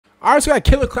Alright, so we got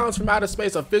Killer Clowns from Outer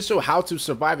Space official how to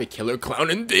survive a killer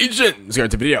clown invasion. Let's get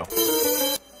into the video.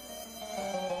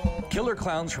 Killer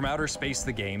Clowns from Outer Space,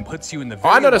 the game, puts you in the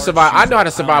I know how to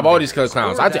survive all these killer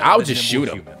clowns. I would just shoot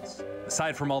them.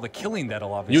 Aside from all the killing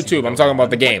that'll obviously YouTube, I'm talking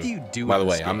about the game. By the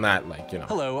way, escape? I'm not like, you know.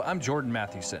 Hello, I'm Jordan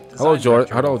Mathewson. Hello,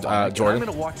 Jordan. Hello, Jordan. I'm going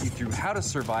to walk you through how to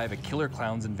survive a Killer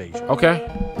Clowns invasion. Okay.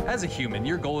 As a human,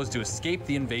 your goal is to escape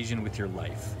the invasion with your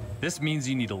life. This means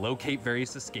you need to locate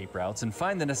various escape routes and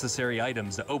find the necessary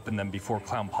items to open them before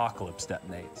Clownpocalypse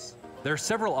detonates. There are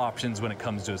several options when it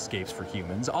comes to escapes for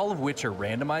humans, all of which are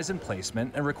randomized in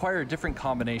placement and require a different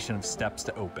combination of steps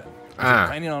to open. If you're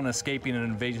planning on escaping an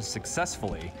invasion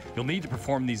successfully, you'll need to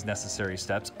perform these necessary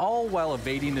steps, all while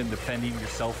evading and defending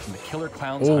yourself from the killer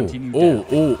clowns hunting you down.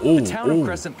 The town of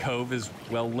Crescent Cove is,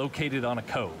 well, located on a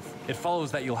cove. It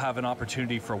follows that you'll have an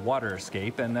opportunity for a water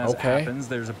escape, and as it happens,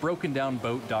 there's a broken down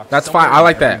boat docked. That's fine. I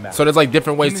like that. So there's like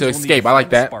different ways to escape. I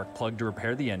like that. Spark plug to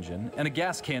repair the engine, and a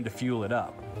gas can to fuel it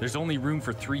up. There's only room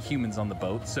for 3 humans on the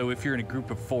boat, so if you're in a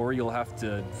group of 4, you'll have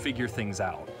to figure things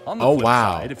out. On the flip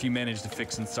side, if you manage to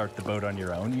fix and start the boat on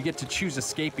your own, you get to choose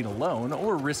escaping alone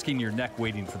or risking your neck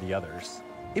waiting for the others.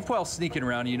 If while sneaking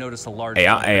around you notice a large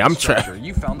structure,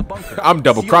 you found the bunker. I'm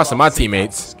double crossing my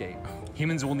teammates.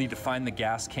 Humans will need to find the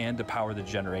gas can to power the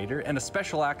generator and a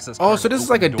special access card. Oh, so this is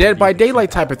like a Dead by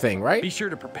Daylight type of thing, right? Be sure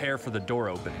to prepare for the door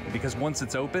opening, because once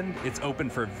it's open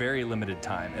for a very limited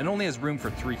time and only has room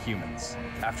for 3 humans.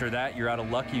 After that, you're out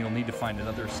of luck and you'll need to find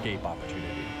another escape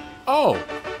opportunity. Oh,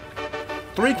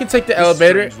 3 can take the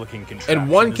elevator and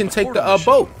 1 can take the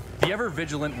boat. The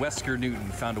ever-vigilant Wesker Newton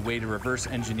found a way to reverse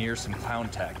engineer some clown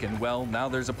tech, and well, now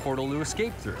there's a portal to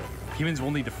escape through. Humans will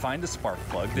need to find a spark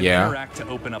plug, then interact to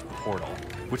open up the portal,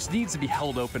 which needs to be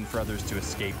held open for others to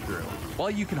escape through. While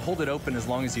you can hold it open as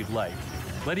long as you'd like,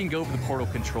 letting go of the portal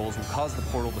controls will cause the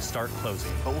portal to start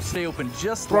closing, but will stay open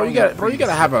just long enough. You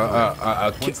gotta have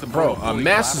a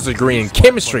master's degree in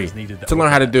chemistry to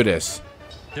learn how to do this.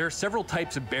 There are several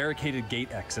types of barricaded gate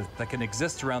exits that can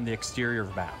exist around the exterior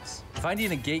of maps.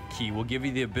 Finding a gate key will give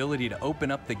you the ability to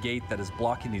open up the gate that is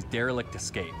blocking these derelict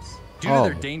escapes. Due to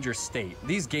their dangerous state,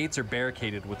 these gates are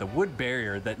barricaded with a wood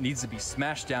barrier that needs to be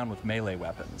smashed down with melee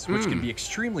weapons, which can be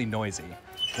extremely noisy.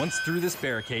 Once through this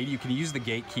barricade, you can use the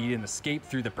gate key and escape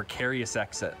through the precarious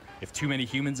exit. If too many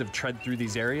humans have tread through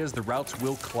these areas, the routes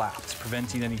will collapse,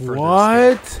 preventing any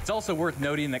further escape. It's also worth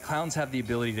noting that clowns have the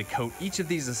ability to coat each of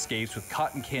these escapes with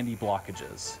cotton candy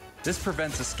blockages. This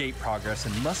prevents escape progress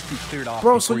and must be cleared off.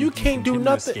 Bro, so you can't do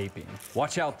nothing. Escaping.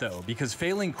 Watch out though, because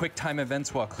failing quick time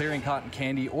events while clearing cotton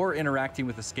candy or interacting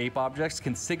with escape objects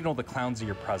can signal the clowns of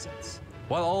your presence.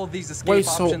 While all of these escape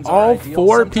options are all ideal,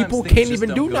 4 people can't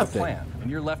even do nothing. And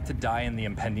you're left to die in the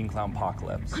impending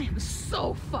Clownpocalypse. I am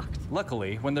so fucked.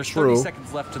 Luckily, when there's 30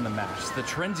 seconds left in the match, the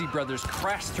Terenzi brothers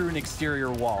crash through an exterior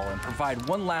wall and provide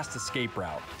one last escape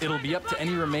route. It'll be up to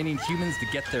any remaining humans to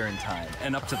get there in time,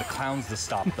 and up to the clowns to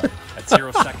stop them. At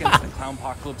 0 seconds, the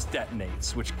Clownpocalypse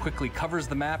detonates, which quickly covers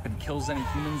the map and kills any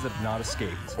humans that have not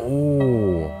escaped.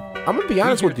 Oh, I'm gonna be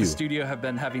honest with you. The studio have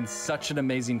been having such an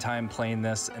amazing time playing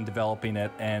this and developing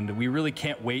it, and we really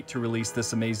can't wait to release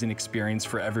this amazing experience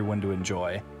for everyone to enjoy.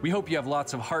 We hope you have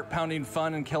lots of heart-pounding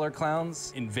fun in Killer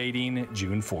Clowns invading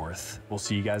June 4th. We'll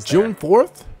see you guys there. June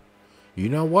 4th? You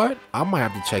know what? I might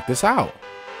have to check this out.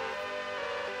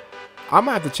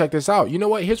 You know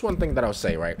what? Here's one thing that I'll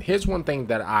say, right? Here's one thing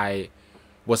that I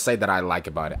will say that I like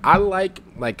about it. I like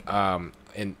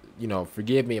and you know,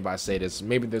 forgive me if I say this,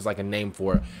 maybe there's like a name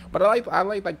for it, but I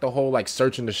like the whole like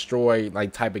search and destroy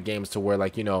like type of games to where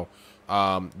like, you know,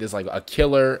 there's like a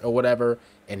killer or whatever,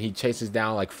 and he chases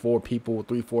down like 4 people,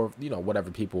 3, 4, you know, whatever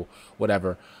people,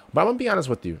 whatever. But I'm gonna be honest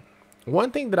with you.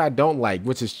 One thing that I don't like,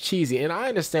 which is cheesy, and I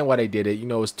understand why they did it, you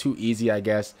know, it's too easy, I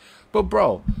guess. But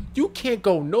bro, you can't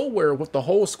go nowhere with the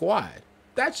whole squad.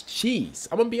 That's cheese.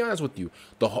 I'm gonna be honest with you.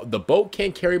 The boat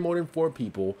can't carry more than 4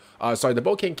 people. Sorry, the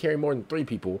boat can't carry more than 3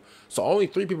 people. So only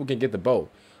 3 people can get the boat.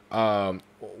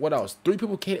 What else? 3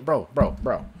 people can't. Bro.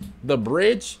 The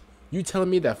bridge. You telling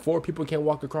me that 4 people can't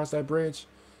walk across that bridge?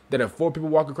 That if 4 people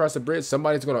walk across the bridge,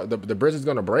 somebody's gonna the bridge is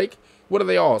gonna break? What are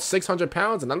they all 600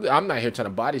 pounds? And I'm not here trying to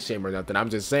body shame or nothing. I'm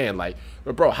just saying, like,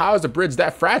 but bro, how is the bridge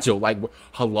that fragile? Like,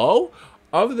 hello?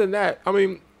 Other than that, I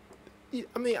mean,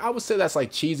 I would say that's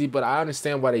like cheesy, but I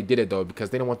understand why they did it though, because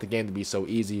they don't want the game to be so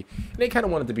easy. And they kind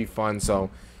of want it to be fun. So,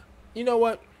 you know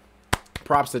what?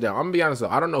 Props to them. I'm gonna be honest though.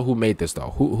 I don't know who made this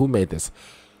though. Who made this?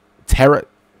 Terra.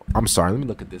 I'm sorry. Let me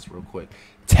look at this real quick.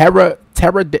 Terra.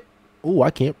 Ooh,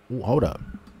 I can't. Ooh, hold up.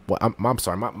 Well, I'm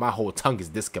sorry. My whole tongue is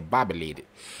discombobulated.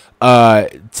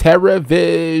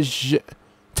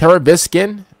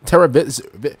 Terraviskin.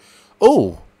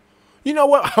 Oh, You know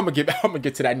what? I'm gonna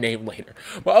get to that name later.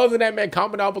 But other than that, man,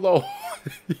 comment down below.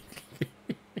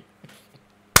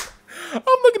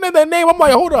 I'm looking at that name. I'm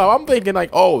like, hold up. I'm thinking like,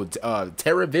 oh,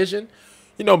 TerraVision,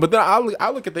 you know. But then I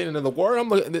look at the end of the word. I'm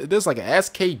looking. There's like an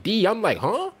SKD. I'm like,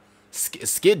 huh?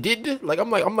 Skid did? Like I'm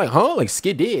like, huh? Like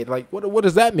skid did? Like what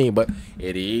does that mean? But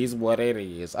it is what it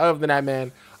is. Other than that,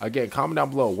 man, again, comment down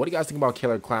below. What do you guys think about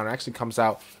Killer Clown? It actually comes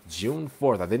out June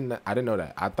 4th. I didn't know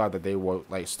that. I thought that they were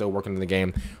like still working on the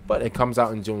game, but it comes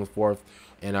out in June 4th.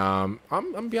 And I'm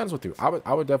gonna be honest with you. I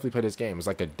would definitely play this game. It's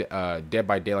like a Dead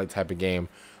by Daylight type of game.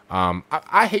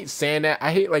 I hate saying that.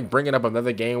 I hate like bringing up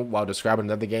another game while describing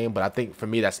another game, but I think for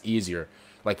me that's easier.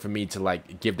 Like for me to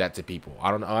like give that to people.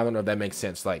 I don't know if that makes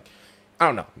sense. Like I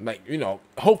don't know. Like, you know,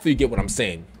 hopefully you get what I'm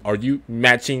saying. Are you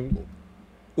matching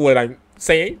what I'm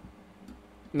saying?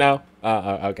 No?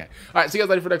 Okay. All right. See you guys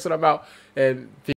later for the next one. I'm out. And